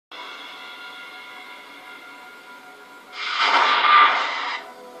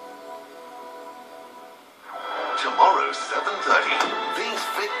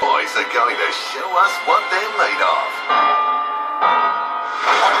are going to show us what they're made of.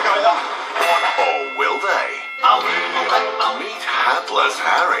 Or will they? Meet Hatless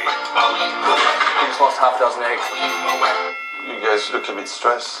Harry. I just lost half a dozen eggs. You guys look a bit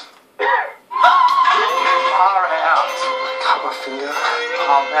stressed. Far out. Cut my finger.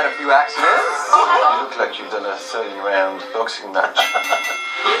 I've had a few accidents. You look like you've done a 30-round boxing match.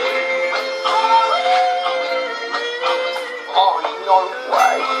 Oh, no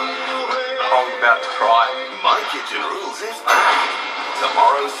way. I'm about to cry. My Kitchen Rules is back.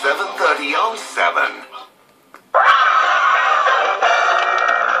 Tomorrow, 7:30 on 7.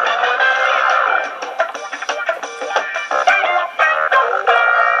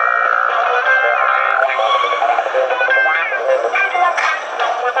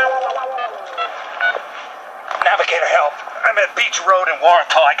 Navigator, help. I'm at Beach Road in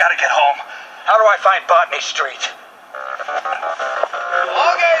Warrental. I gotta get home. How do I find Botany Street?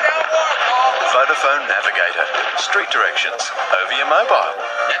 Okay, down Warrental. Vodafone Navigator. Street directions. Over your mobile.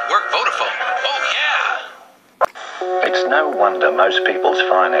 Network Vodafone. Oh, yeah. It's no wonder most people's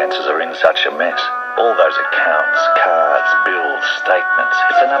finances are in such a mess. All those accounts, cards, bills, statements,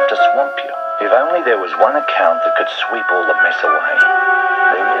 it's enough to swamp you. If only there was one account that could sweep all the mess away.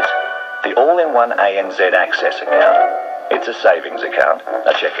 There is. The all-in-one ANZ Access account. It's a savings account,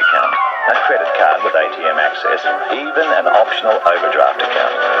 a cheque account, a credit card with ATM access, even an optional overdraft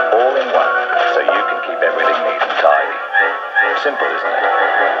account. All in one, so you can keep everything neat and tidy. Simple, isn't it?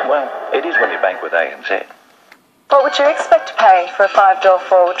 Well, it is when you bank with ANZ. What would you expect to pay for a 5-door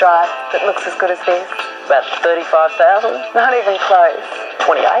four-wheel drive that looks as good as this? About 35,000? Not even close.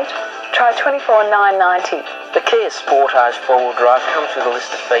 28? Try 24,990. The Kia Sportage four-wheel drive comes with a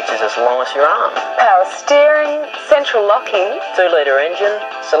list of features as long as your arm. Power steering, central locking. 2-litre engine,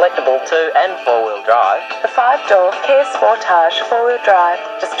 selectable 2 and 4-wheel drive. The 5-door Kia Sportage four-wheel drive,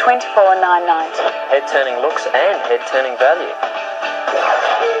 just 24,990. Head-turning looks and head-turning value.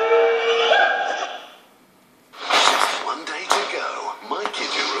 Just one day to go. My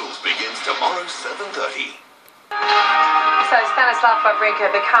Kitchen Rules begins tomorrow, 7:30. So Stanislav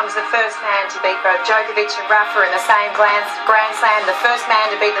Wawrinka becomes the first man to beat both Djokovic and Rafa in the same Grand Slam, the first man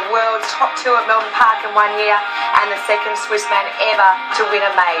to beat the world's top two at Melbourne Park in 1 year, and the second Swiss man ever to win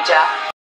a major.